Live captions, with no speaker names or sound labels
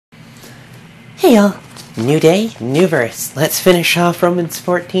Hey y'all, new day, new verse. Let's finish off Romans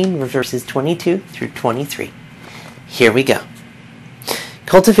 14, verses 22 through 23. Here we go.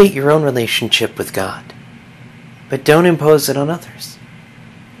 Cultivate your own relationship with God, but don't impose it on others.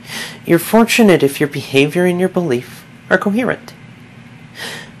 You're fortunate if your behavior and your belief are coherent.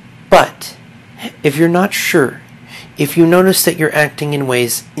 But if you're not sure, if you notice that you're acting in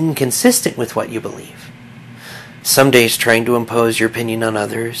ways inconsistent with what you believe, some days trying to impose your opinion on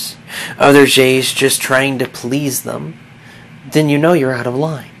others, other days just trying to please them, then you know you're out of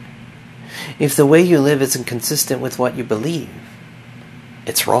line. If the way you live isn't consistent with what you believe,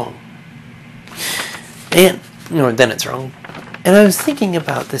 it's wrong. Then it's wrong. And I was thinking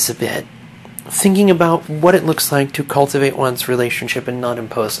about this a bit, thinking about what it looks like to cultivate one's relationship and not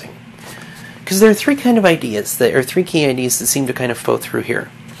imposing. Because there are three key ideas that seem to kind of flow through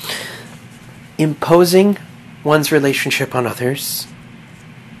here. Imposing one's relationship on others,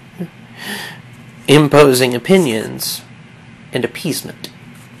 imposing opinions, and appeasement.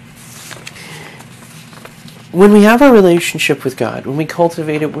 When we have a relationship with God, when we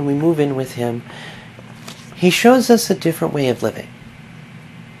cultivate it, when we move in with Him, He shows us a different way of living.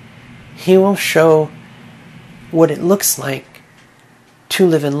 He will show what it looks like to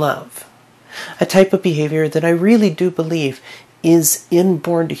live in love. A type of behavior that I really do believe is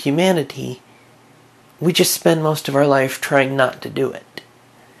inborn to humanity. We just spend most of our life trying not to do it.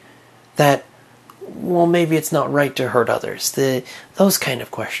 That, well, maybe it's not right to hurt others. Those kind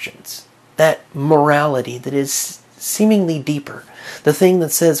of questions. That morality that is seemingly deeper. The thing that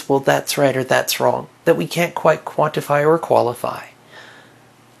says, well, that's right or that's wrong. That we can't quite quantify or qualify.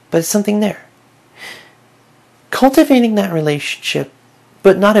 But it's something there. Cultivating that relationship,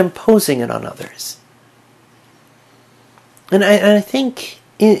 but not imposing it on others. And I think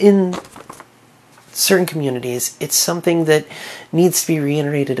in certain communities, it's something that needs to be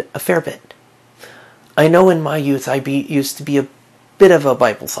reiterated a fair bit. I know in my youth I used to be a bit of a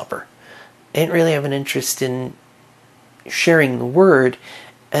Bible thumper. I didn't really have an interest in sharing the Word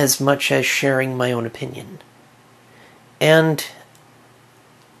as much as sharing my own opinion. And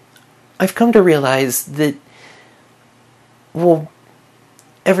I've come to realize that, well,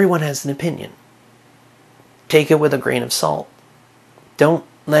 everyone has an opinion. Take it with a grain of salt. Don't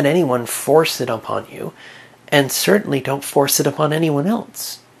let anyone force it upon you, and certainly don't force it upon anyone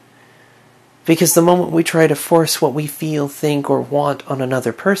else. Because the moment we try to force what we feel, think, or want on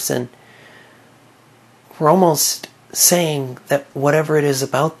another person, we're almost saying that whatever it is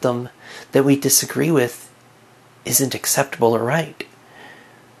about them that we disagree with isn't acceptable or right.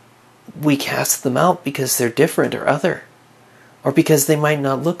 We cast them out because they're different or other, or because they might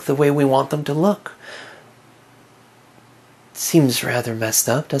not look the way we want them to look. Seems rather messed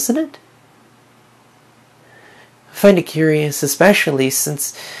up, doesn't it? I find it curious, especially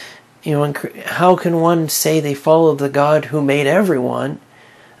since, how can one say they follow the God who made everyone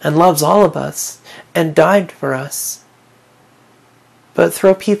and loves all of us and died for us, but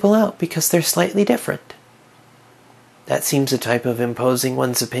throw people out because they're slightly different? That seems a type of imposing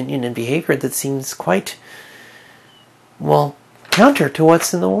one's opinion and behavior that seems quite, counter to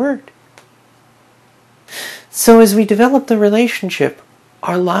what's in the Word. So as we develop the relationship,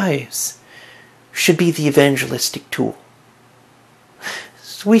 our lives should be the evangelistic tool.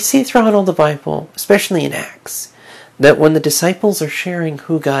 So we see throughout all the Bible, especially in Acts, that when the disciples are sharing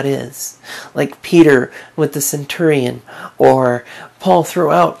who God is, like Peter with the centurion, or Paul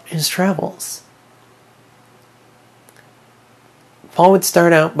throughout his travels, Paul would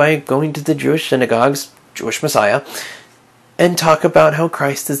start out by going to the Jewish synagogues, Jewish Messiah, and talk about how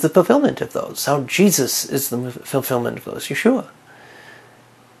Christ is the fulfillment of those, how Jesus is the fulfillment of those, Yeshua.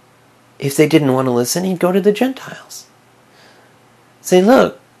 If they didn't want to listen, he'd go to the Gentiles. Say,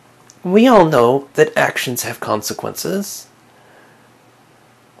 look, we all know that actions have consequences.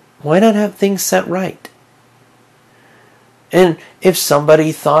 Why not have things set right? And if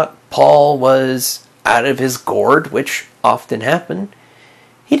somebody thought Paul was out of his gourd, which often happened,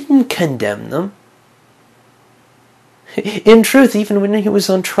 he didn't condemn them. In truth, even when he was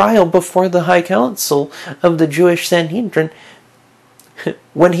on trial before the High Council of the Jewish Sanhedrin,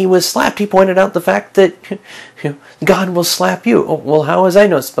 when he was slapped, he pointed out the fact that God will slap you. Oh, well, how was I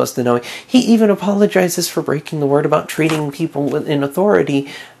not supposed to know? He even apologizes for breaking the word about treating people in authority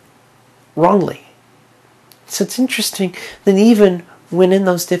wrongly. So it's interesting that even when in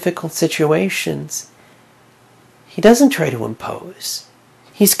those difficult situations, he doesn't try to impose.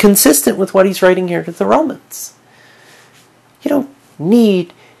 He's consistent with what he's writing here to the Romans. You don't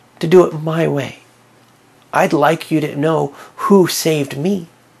need to do it my way. I'd like you to know who saved me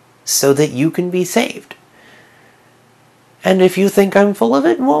so that you can be saved. And if you think I'm full of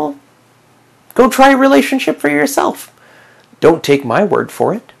it, well, go Go try a relationship for yourself. Don't take my word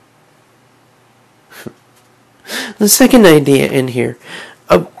for it. The second idea in here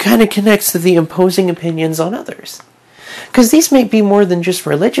kind of connects to the imposing opinions on others. Because these may be more than just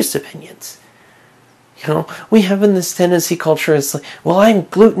religious opinions. We have in this tendency culture, it's like, well, I'm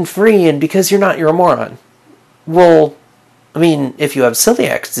gluten-free, and because you're not, you're a moron. Well, I mean, if you have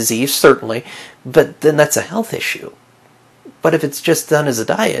celiac disease, certainly, but then that's a health issue. But if it's just done as a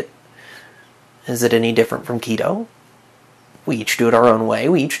diet, is it any different from keto? We each do it our own way.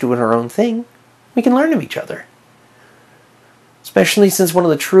 We each do it our own thing. We can learn of each other. Especially since one of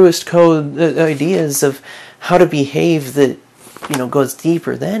the truest ideas of how to behave that, goes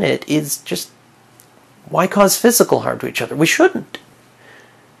deeper than it is just, why cause physical harm to each other? We shouldn't.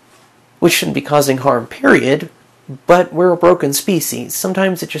 We shouldn't be causing harm, period. But we're a broken species.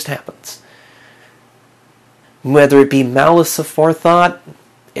 Sometimes it just happens. Whether it be malice aforethought,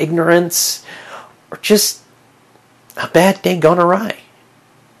 ignorance, or just a bad day gone awry.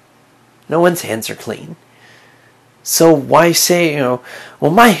 No one's hands are clean. So why say, well,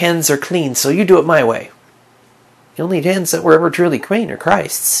 my hands are clean, so you do it my way. The only hands that were ever truly clean are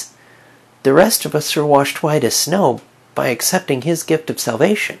Christ's. The rest of us are washed white as snow by accepting his gift of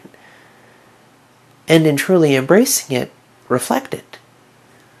salvation. And in truly embracing it, reflect it.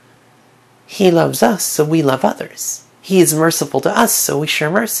 He loves us, so we love others. He is merciful to us, so we share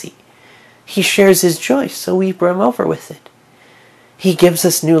mercy. He shares his joy, so we brim over with it. He gives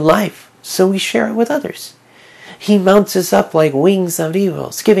us new life, so we share it with others. He mounts us up like wings of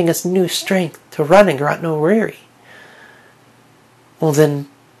eagles, giving us new strength to run and rot no weary. Well, then,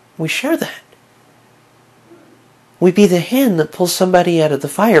 we share that. We be the hand that pulls somebody out of the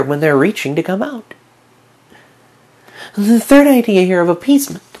fire when they're reaching to come out. And the third idea here of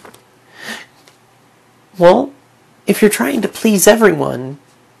appeasement. Well, if you're trying to please everyone,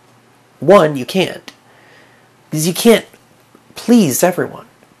 one, you can't. Because you can't please everyone.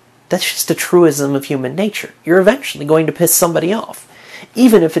 That's just a truism of human nature. You're eventually going to piss somebody off,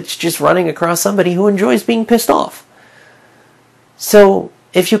 even if it's just running across somebody who enjoys being pissed off. So,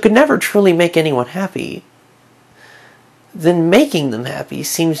 if you could never truly make anyone happy, then making them happy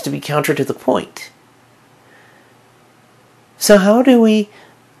seems to be counter to the point. So how do we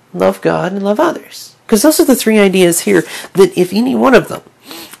love God and love others? Because those are the three ideas here that if any one of them,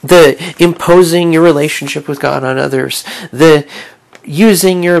 the imposing your relationship with God on others, the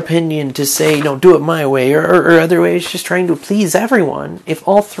using your opinion to say, no, do it my way, or other ways, just trying to please everyone, if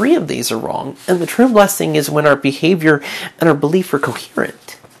all three of these are wrong, and the true blessing is when our behavior and our belief are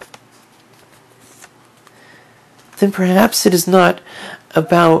coherent, then perhaps it is not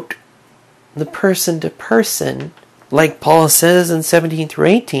about the person to person, like Paul says in 17 through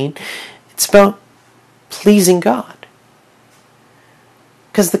 18, it's about pleasing God.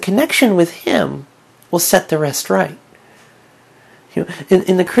 Because the connection with him will set the rest right.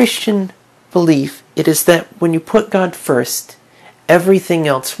 In the Christian belief, it is that when you put God first, everything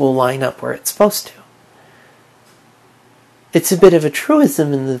else will line up where it's supposed to. It's a bit of a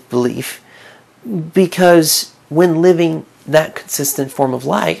truism in the belief, because when living that consistent form of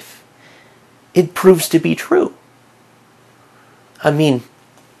life, it proves to be true. I mean,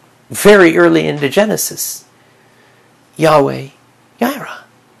 very early into Genesis, Yahweh, Yireh,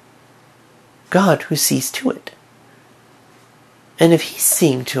 God who sees to it. And if he's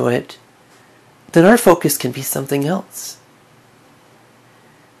seeing to it, then our focus can be something else.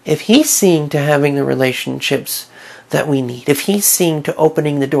 If he's seeing to having the relationships that we need, if he's seeing to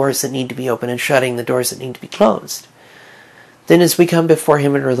opening the doors that need to be opened and shutting the doors that need to be closed, then as we come before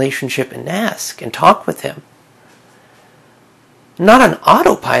him in relationship and ask and talk with him, not an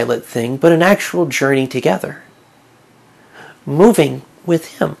autopilot thing, but an actual journey together, moving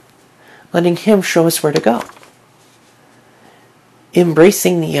with him, letting him show us where to go.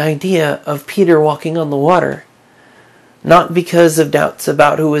 Embracing the idea of Peter walking on the water, not because of doubts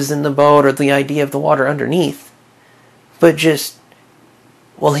about who was in the boat or the idea of the water underneath, but just,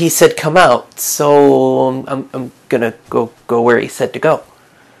 well, he said come out, so I'm gonna go where he said to go.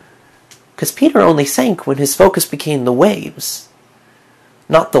 Because Peter only sank when his focus became the waves,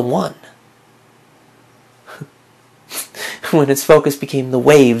 not the one. When his focus became the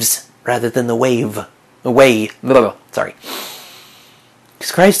waves rather than the wave. Sorry.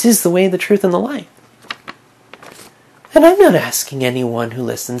 Because Christ is the way, the truth, and the life. And I'm not asking anyone who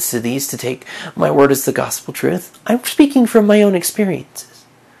listens to these to take my word as the gospel truth. I'm speaking from my own experiences.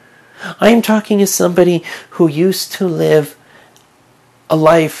 I am talking as somebody who used to live a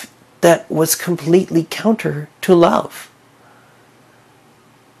life that was completely counter to love.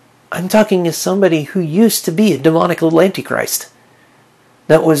 I'm talking as somebody who used to be a demonic little antichrist.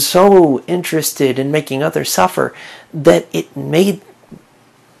 that was so interested in making others suffer that it made,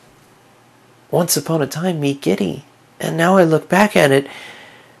 once upon a time, me giddy. And now I look back at it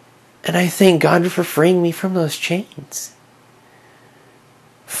and I thank God for freeing me from those chains,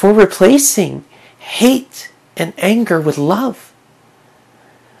 for replacing hate and anger with love,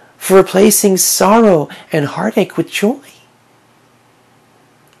 for replacing sorrow and heartache with joy,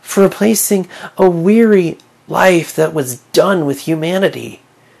 for replacing a weary life that was done with humanity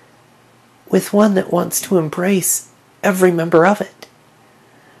with one that wants to embrace every member of it,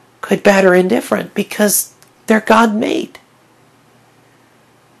 good, bad, or indifferent, because they're God-made.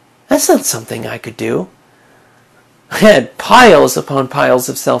 That's not something I could do. I had piles upon piles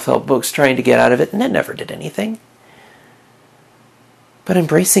of self-help books trying to get out of it, and it never did anything. But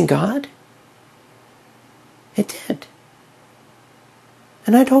embracing God, it did.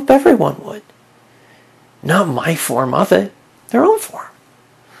 And I'd hope everyone would. Not my form of it, their own form.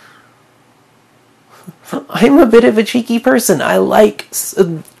 I'm a bit of a cheeky person. I like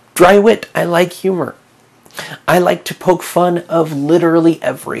dry wit. I like humor. I like to poke fun of literally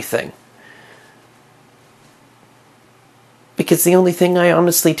everything. Because the only thing I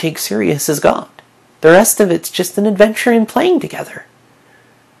honestly take serious is God. The rest of it's just an adventure in playing together.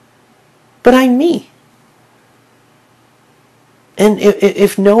 But I'm me. And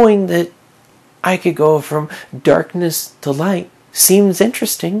if knowing that I could go from darkness to light seems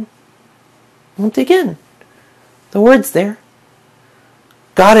interesting, well, dig in. The word's there.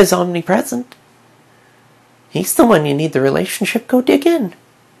 God is omnipresent. He's the one you need the relationship. Go dig in.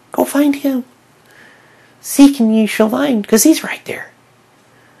 Go find Him. Seek and ye shall find, because He's right there.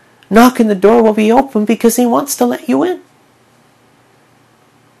 Knock and the door will be open because He wants to let you in.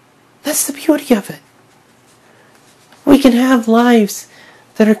 That's the beauty of it. We can have lives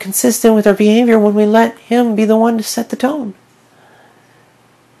that are consistent with our behavior when we let Him be the one to set the tone.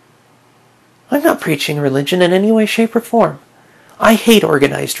 I'm not preaching religion in any way, shape, or form. I hate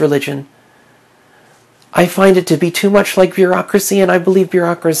organized religion. I find it to be too much like bureaucracy, and I believe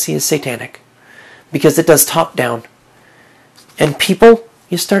bureaucracy is satanic. Because it does top down. And people,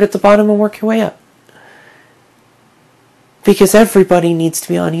 you start at the bottom and work your way up. Because everybody needs to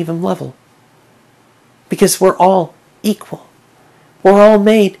be on even level. Because we're all equal. We're all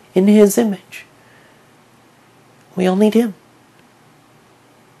made in His image. We all need Him.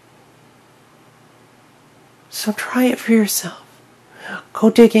 So try it for yourself. Go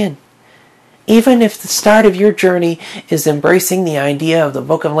dig in. Even if the start of your journey is embracing the idea of the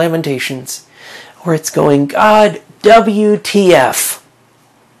Book of Lamentations, where it's going, God, WTF,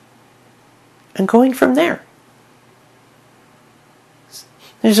 and going from there.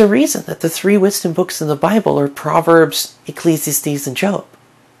 There's a reason that the 3 wisdom books in the Bible are Proverbs, Ecclesiastes, and Job.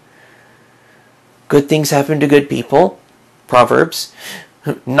 Good things happen to good people, Proverbs.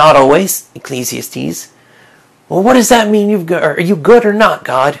 Not always, Ecclesiastes. Well, what does that mean? Are you good or not,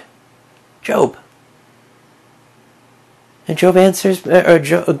 God? Job. And Job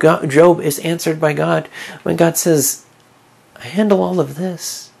is answered by God when God says, I handle all of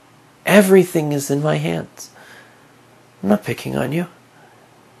this. Everything is in my hands. I'm not picking on you.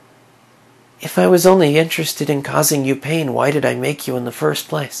 If I was only interested in causing you pain, why did I make you in the first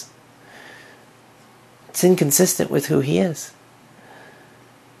place? It's inconsistent with who He is.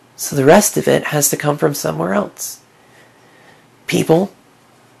 So the rest of it has to come from somewhere else. People,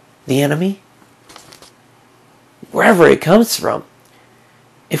 the enemy, wherever it comes from,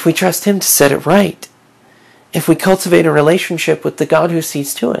 if we trust Him to set it right, if we cultivate a relationship with the God who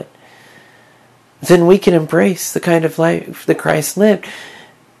sees to it, then we can embrace the kind of life that Christ lived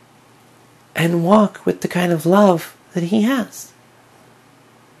and walk with the kind of love that He has.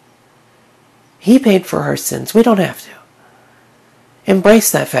 He paid for our sins. We don't have to.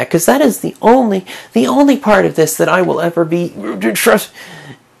 Embrace that fact, because that is the only part of this that I will ever be trust.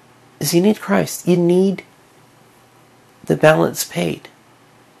 Is you need Christ. You need the balance paid.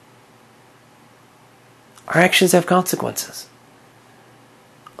 Our actions have consequences.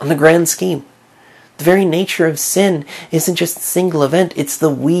 On the grand scheme, the very nature of sin isn't just a single event, it's the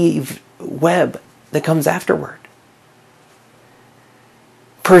web that comes afterward.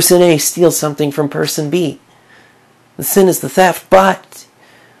 Person A steals something from person B. The sin is the theft, but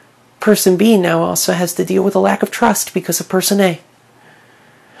person B now also has to deal with a lack of trust because of person A.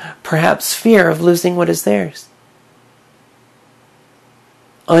 Perhaps fear of losing what is theirs.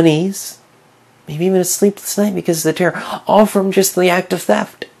 Unease, maybe even a sleepless night because of the terror, all from just the act of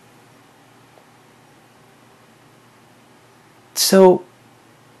theft. So,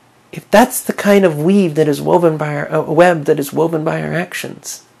 if that's the kind of web that is woven by our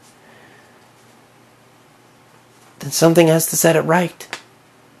actions, then something has to set it right.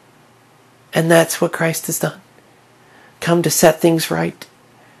 And that's what Christ has done. Come to set things right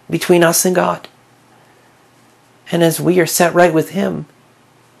between us and God. And as we are set right with Him,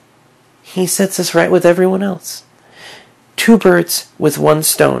 He sets us right with everyone else. 2 birds with 1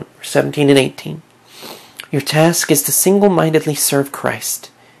 stone, 17 and 18. Your task is to single-mindedly serve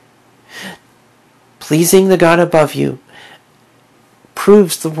Christ. Pleasing the God above you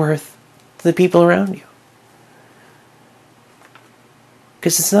proves the worth to the people around you.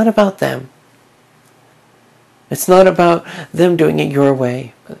 Because it's not about them. It's not about them doing it your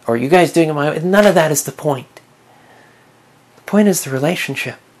way, or you guys doing it my way. None of that is the point. The point is the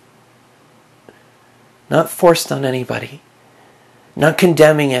relationship. Not forced on anybody. Not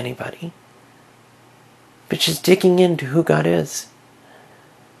condemning anybody. But just digging into who God is.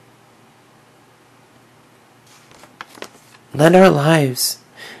 Let our lives,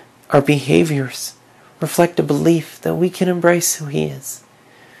 our behaviors, reflect a belief that we can embrace who He is.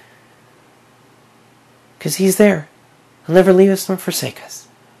 Because He's there. He'll never leave us nor forsake us.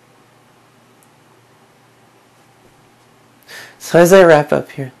 So as I wrap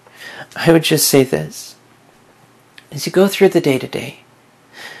up here, I would just say this. As you go through the day-to-day,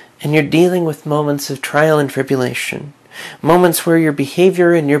 and you're dealing with moments of trial and tribulation, moments where your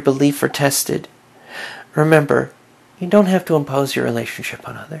behavior and your belief are tested, remember, you don't have to impose your relationship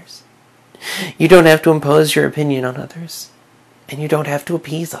on others. You don't have to impose your opinion on others. And you don't have to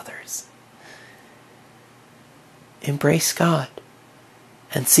appease others. Embrace God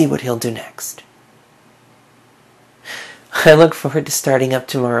and see what He'll do next. I look forward to starting up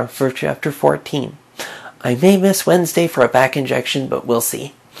tomorrow for chapter 14. I may miss Wednesday for a back injection, but we'll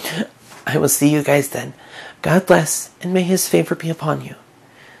see. I will see you guys then. God bless, and may His favor be upon you.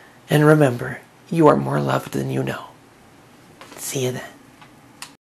 And remember, you are more loved than you know. See you then.